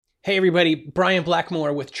Hey everybody, Brian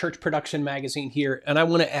Blackmore with Church Production Magazine here, and I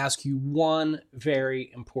want to ask you one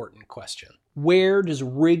very important question. Where does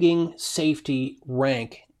rigging safety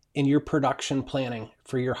rank in your production planning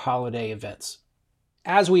for your holiday events?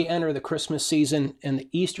 As we enter the Christmas season and the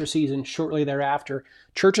Easter season shortly thereafter,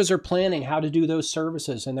 churches are planning how to do those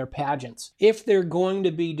services and their pageants. If they're going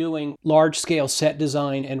to be doing large-scale set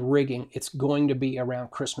design and rigging, it's going to be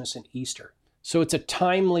around Christmas and Easter. So it's a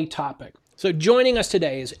timely topic. So joining us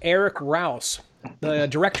today is Eric Rouse, the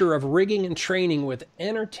Director of Rigging and Training with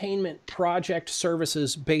Entertainment Project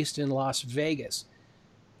Services based in Las Vegas.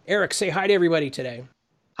 Eric, say hi to everybody today.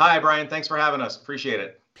 Hi, Brian. Thanks for having us. Appreciate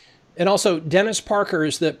it. And also, Dennis Parker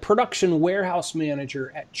is the Production Warehouse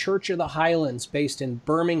Manager at Church of the Highlands based in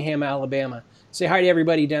Birmingham, Alabama. Say hi to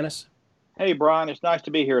everybody, Dennis. Hey, Brian. It's nice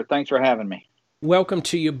to be here. Thanks for having me. Welcome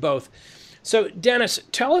to you both. So, Dennis,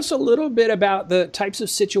 tell us a little bit about the types of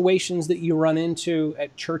situations that you run into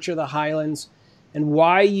at Church of the Highlands and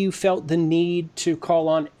why you felt the need to call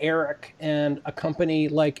on Eric and a company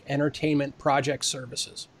like Entertainment Project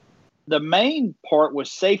Services. The main part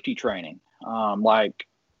was safety training.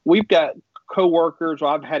 We've got coworkers,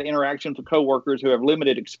 I've had interactions with coworkers who have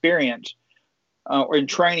limited experience in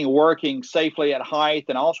training, working safely at height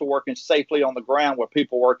and also working safely on the ground with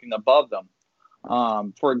people working above them.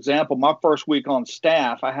 For example, my first week on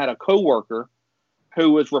staff, I had a coworker who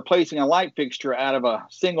was replacing a light fixture out of a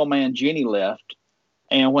single man genie lift.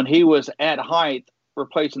 And when he was at height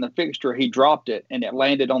replacing the fixture, he dropped it and it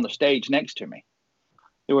landed on the stage next to me.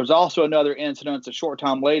 There was also another incident a short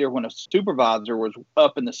time later when a supervisor was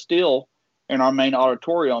up in the still in our main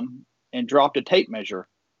auditorium and dropped a tape measure.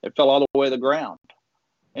 It fell all the way to the ground.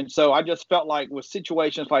 And so I just felt like with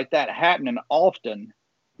situations like that happening often,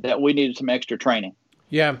 that we needed some extra training.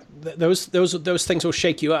 Yeah, those things will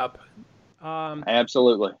shake you up.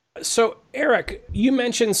 Absolutely. So, Eric, you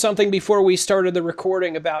mentioned something before we started the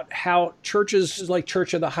recording about how churches like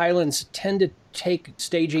Church of the Highlands tend to take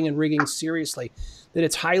staging and rigging seriously, that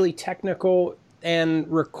it's highly technical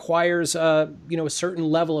and requires a certain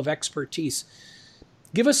level of expertise.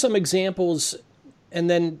 Give us some examples and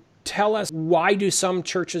then tell us, why do some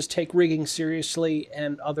churches take rigging seriously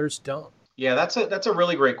and others don't? Yeah, that's a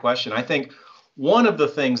really great question. I think one of the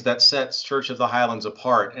things that sets Church of the Highlands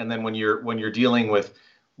apart, and then when you're dealing with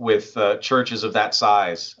churches of that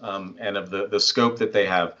size and of the scope that they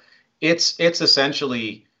have, it's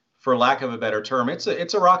essentially, for lack of a better term, it's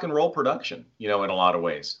a rock and roll production, in a lot of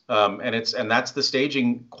ways, and that's the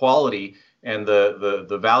staging quality and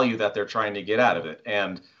the value that they're trying to get out of it.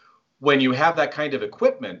 And when you have that kind of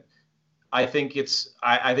equipment, I think it's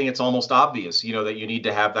almost obvious, that you need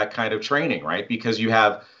to have that kind of training, right? Because you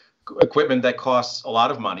have equipment that costs a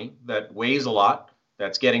lot of money, that weighs a lot,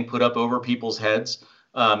 that's getting put up over people's heads.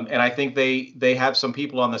 And I think they have some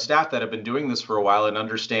people on the staff that have been doing this for a while and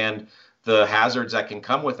understand the hazards that can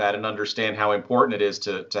come with that and understand how important it is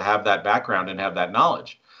to have that background and have that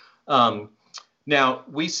knowledge. Now,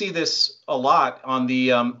 we see this a lot on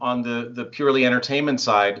the purely entertainment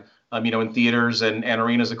side, in theaters and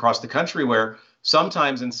arenas across the country, where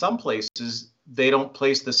sometimes in some places they don't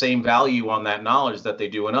place the same value on that knowledge that they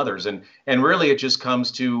do in others. And really it just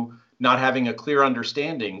comes to not having a clear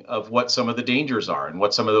understanding of what some of the dangers are and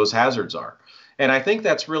what some of those hazards are. And I think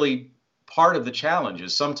that's really part of the challenge,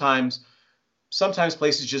 is sometimes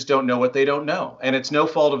places just don't know what they don't know. And it's no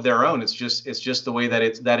fault of their own. It's just the way that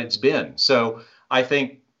it's been. So I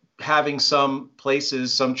think having some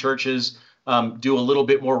places, some churches, do a little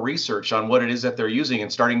bit more research on what it is that they're using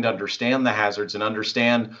and starting to understand the hazards and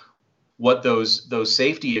understand what those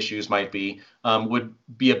safety issues might be, would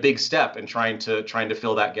be a big step in trying to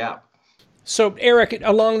fill that gap. So, Eric,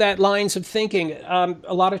 along that lines of thinking,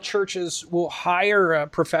 a lot of churches will hire a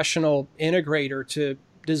professional integrator to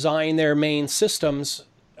design their main systems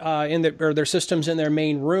their systems in their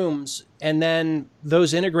main rooms, and then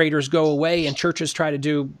those integrators go away and churches try to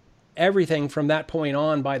do everything from that point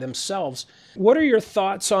on by themselves. What are your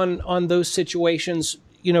thoughts on those situations?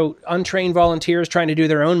 Untrained volunteers trying to do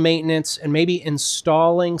their own maintenance and maybe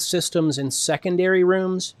installing systems in secondary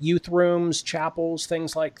rooms, youth rooms, chapels,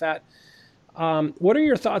 things like that. What are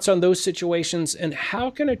your thoughts on those situations, and how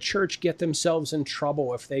can a church get themselves in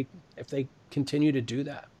trouble if they continue to do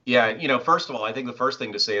that? Yeah, first of all, I think the first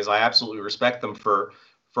thing to say is I absolutely respect them for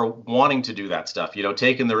wanting to do that stuff,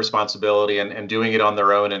 taking the responsibility and doing it on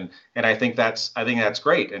their own. And I think that's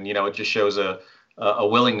great. And, it just shows a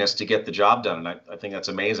willingness to get the job done. And I think that's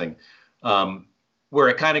amazing. Where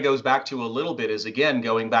it kind of goes back to a little bit is, again,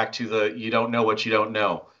 going back to the you don't know what you don't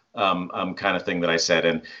know kind of thing that I said.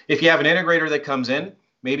 And if you have an integrator that comes in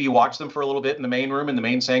maybe you watch them for a little bit in the main room, in the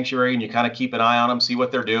main sanctuary, and you kind of keep an eye on them, see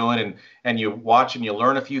what they're doing, and you watch and you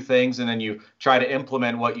learn a few things, and then you try to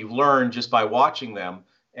implement what you've learned just by watching them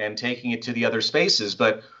and taking it to the other spaces.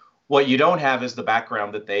 But what you don't have is the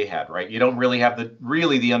background that they had, right? You don't really have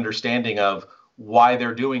the understanding of why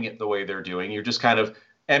they're doing it the way they're doing. You're just kind of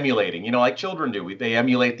emulating, like children do. They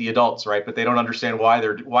emulate the adults, right? But they don't understand why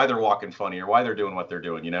they're walking funny or why they're doing what they're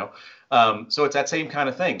doing. So it's that same kind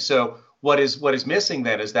of thing. So what is missing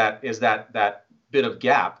then is that bit of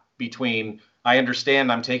gap between, I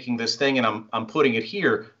understand I'm taking this thing and I'm putting it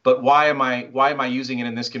here, but why am I using it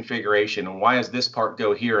in this configuration, and why does this part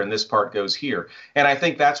go here and this part goes here? And I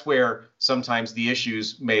think that's where sometimes the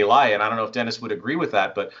issues may lie. And I don't know if Dennis would agree with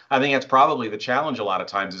that, but I think that's probably the challenge a lot of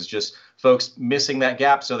times, is just folks missing that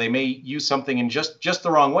gap. So they may use something in just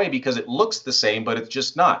the wrong way because it looks the same, but it's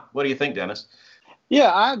just not. What do you think, Dennis?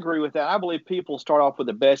 Yeah, I agree with that. I believe people start off with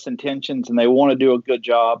the best intentions and they want to do a good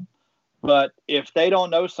job. But if they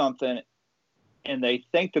don't know something and they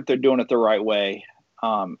think that they're doing it the right way,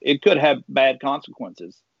 it could have bad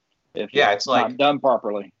consequences if it's not done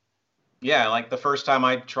properly. Yeah, like the first time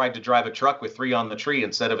I tried to drive a truck with 3 on the tree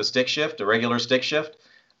instead of a stick shift, a regular stick shift,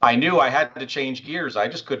 I knew I had to change gears. I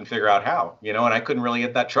just couldn't figure out how, and I couldn't really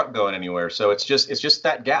get that truck going anywhere. So it's just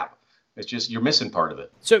that gap. It's just you're missing part of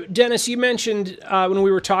it. So Dennis, you mentioned when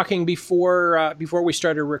we were talking before we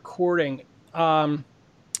started recording,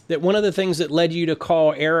 that one of the things that led you to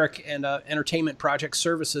call Eric and Entertainment Project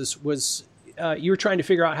Services was you were trying to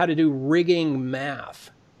figure out how to do rigging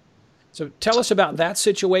math. So tell us about that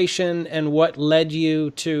situation and what led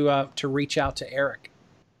you to reach out to Eric.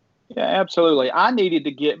 Yeah, absolutely. I needed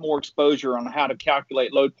to get more exposure on how to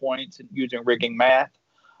calculate load points using rigging math.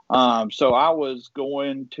 So I was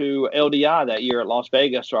going to LDI that year at Las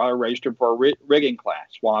Vegas, so I registered for a rigging class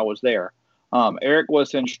while I was there. Eric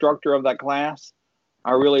was the instructor of that class.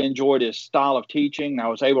 I really enjoyed his style of teaching. I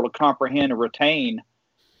was able to comprehend and retain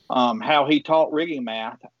how he taught rigging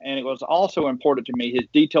math. And it was also important to me, his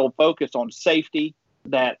detailed focus on safety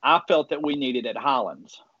that I felt that we needed at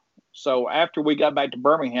Highlands. So after we got back to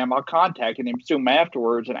Birmingham, I contacted him soon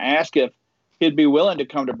afterwards and asked if he'd be willing to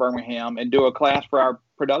come to Birmingham and do a class for our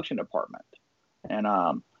production department. And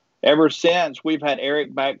ever since, we've had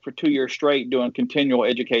Eric back for 2 years straight doing continual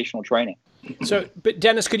educational training. So, but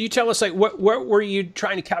Dennis, could you tell us, like, what were you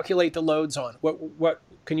trying to calculate the loads on? What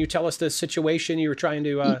can you tell us the situation you were trying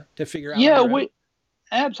to figure out? Yeah,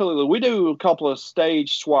 absolutely. We do a couple of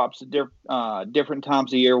stage swaps at different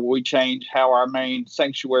times a year where we change how our main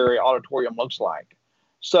sanctuary auditorium looks like.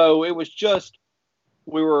 So it was just,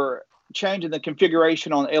 we were changing the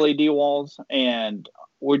configuration on LED walls, and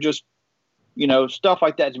we're just, stuff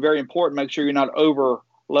like that's very important. Make sure you're not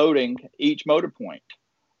overloading each motor point.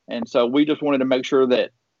 And so we just wanted to make sure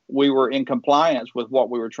that we were in compliance with what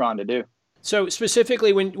we were trying to do. So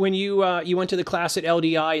specifically, when you went to the class at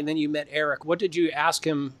LDI and then you met Eric, what did you ask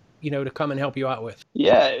him, to come and help you out with?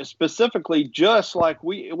 Yeah, specifically, just like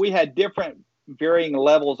we had different varying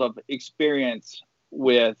levels of experience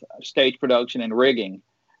with stage production and rigging.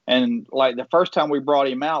 And like the first time we brought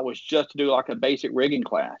him out was just to do like a basic rigging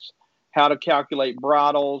class, how to calculate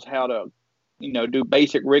bridles, how to, do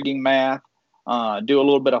basic rigging math, do a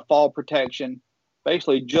little bit of fall protection,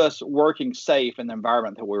 basically just working safe in the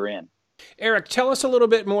environment that we're in. Eric, tell us a little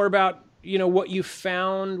bit more about, what you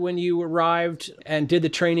found when you arrived and did the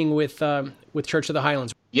training with Church of the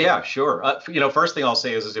Highlands. Yeah, sure. First thing I'll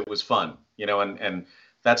say is it was fun, and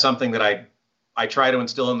that's something that I try to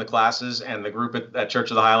instill in the classes, and the group at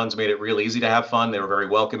Church of the Highlands made it real easy to have fun. They were very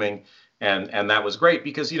welcoming, and that was great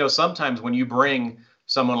because, sometimes when you bring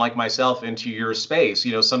someone like myself into your space,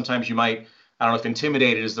 sometimes you might, I don't know if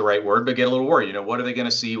intimidated is the right word, but get a little worried. What are they going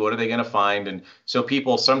to see? What are they going to find? And so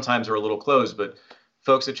people sometimes are a little closed, but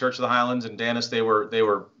folks at Church of the Highlands and Dennis, they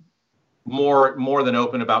were more than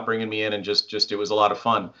open about bringing me in, and just it was a lot of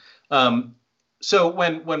fun. So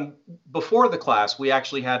when before the class, we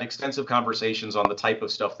actually had extensive conversations on the type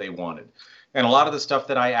of stuff they wanted. And a lot of the stuff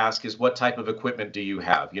that I ask is, what type of equipment do you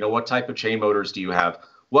have? What type of chain motors do you have?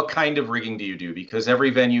 What kind of rigging do you do? Because every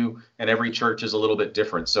venue and every church is a little bit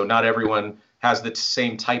different. So not everyone has the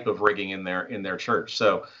same type of rigging in their church.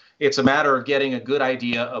 So it's a matter of getting a good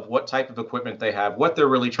idea of what type of equipment they have, what they're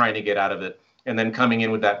really trying to get out of it, and then coming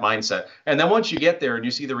in with that mindset. And then once you get there and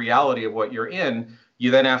you see the reality of what you're in,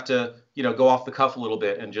 you then have to, go off the cuff a little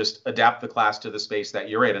bit and just adapt the class to the space that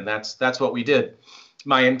you're in. And that's what we did.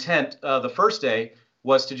 My intent the first day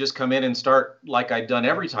was to just come in and start like I'd done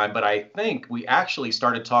every time. But I think we actually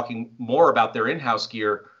started talking more about their in-house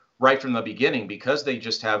gear right from the beginning, because they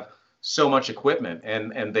just have so much equipment,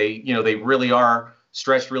 and they, they really are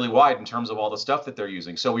stretched really wide in terms of all the stuff that they're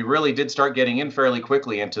using. So we really did start getting in fairly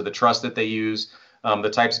quickly into the truss that they use, the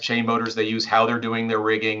types of chain motors they use, how they're doing their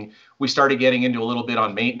rigging. We started getting into a little bit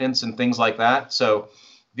on maintenance and things like that. So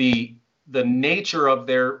the nature of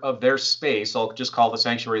their space, I'll just call the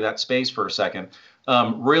sanctuary that space for a second,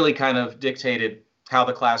 really kind of dictated how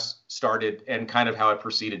the class started and kind of how it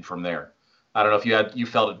proceeded from there. I don't know if you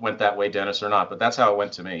felt it went that way, Dennis, or not, but that's how it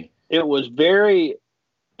went to me. It was very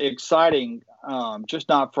exciting, just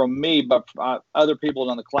not from me, but from other people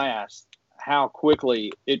in the class, how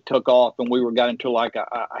quickly it took off and we got into like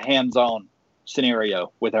a hands-on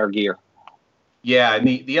scenario with our gear. Yeah, and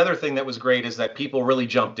the other thing that was great is that people really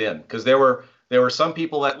jumped in, because there were some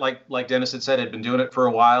people that, like Dennis had said, had been doing it for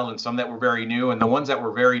a while, and some that were very new, and the ones that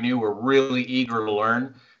were very new were really eager to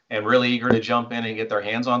learn and really eager to jump in and get their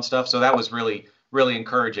hands on stuff. So that was really, really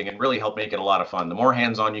encouraging and really helped make it a lot of fun. The more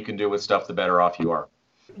hands-on you can do with stuff, the better off you are.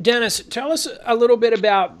 Dennis, tell us a little bit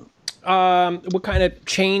about what kind of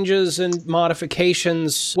changes and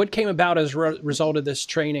modifications, what came about as a result of this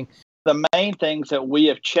training? The main things that we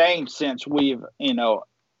have changed since we've,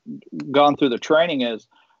 gone through the training is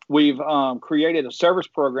we've created a service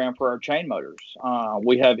program for our chain motors.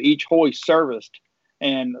 We have each hoist serviced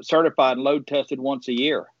and certified and load tested once a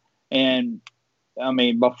year. And I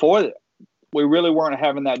mean, before we really weren't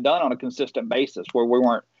having that done on a consistent basis, where we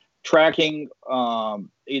weren't tracking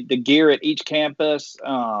the gear at each campus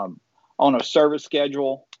on a service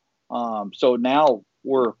schedule. So now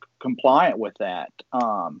we're compliant with that.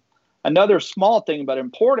 Another small thing, but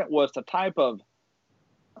important, was the type of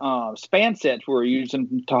span sets we were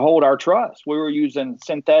using to hold our truss. We were using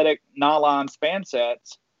synthetic nylon span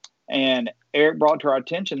sets, and Eric brought to our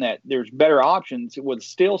attention that there's better options with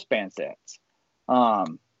steel span sets.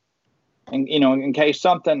 And, in case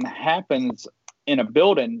something happens in a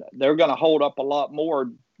building, they're going to hold up a lot more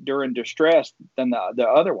during distress than the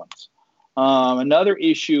other ones. Another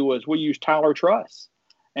issue was we used Tyler truss,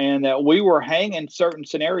 and that we were hanging certain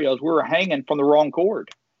scenarios. We were hanging from the wrong cord,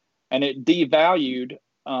 and it devalued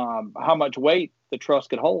how much weight the truss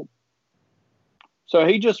could hold. So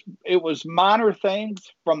it was minor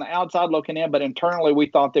things from the outside looking in, but internally we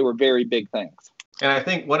thought they were very big things. And I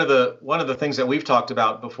think one of the things that we've talked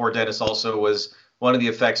about before, Dennis, also was one of the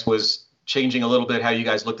effects was changing a little bit how you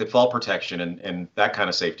guys looked at fall protection and that kind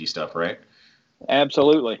of safety stuff, right?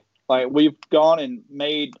 Absolutely. Like, we've gone and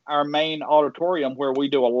made our main auditorium, where we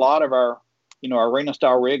do a lot of our, arena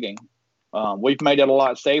style rigging. We've made it a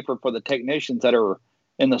lot safer for the technicians that are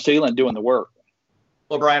in the ceiling doing the work.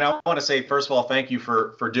 Well, Brian, I want to say, first of all, thank you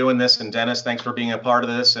for doing this. And Dennis, thanks for being a part of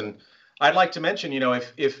this. And I'd like to mention,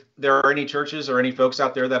 if there are any churches or any folks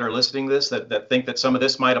out there that are listening to this that think that some of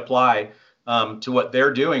this might apply to what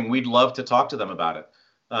they're doing, we'd love to talk to them about it.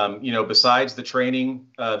 Besides the training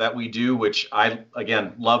that we do, which I,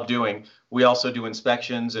 again, love doing, we also do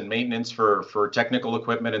inspections and maintenance for technical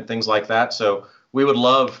equipment and things like that. So we would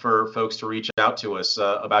love for folks to reach out to us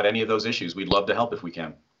about any of those issues. We'd love to help if we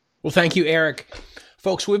can. Well, thank you, Eric.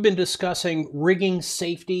 Folks, we've been discussing rigging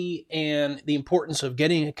safety and the importance of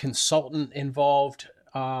getting a consultant involved,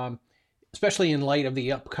 especially in light of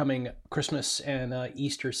the upcoming Christmas and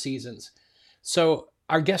Easter seasons. So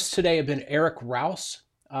our guests today have been Eric Rouse.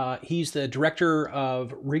 He's the Director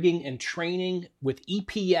of Rigging and Training with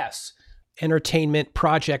EPS, Entertainment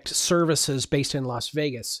Project Services, based in Las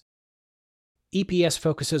Vegas. EPS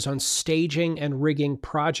focuses on staging and rigging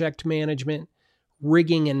project management,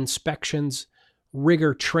 rigging and inspections,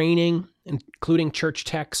 rigger training, including church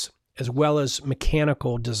techs, as well as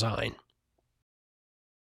mechanical design.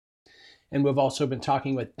 And we've also been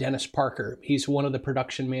talking with Dennis Parker. He's one of the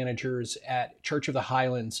production managers at Church of the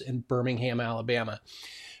Highlands in Birmingham, Alabama.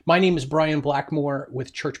 My name is Brian Blackmore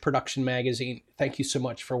with Church Production Magazine. Thank you so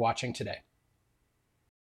much for watching today.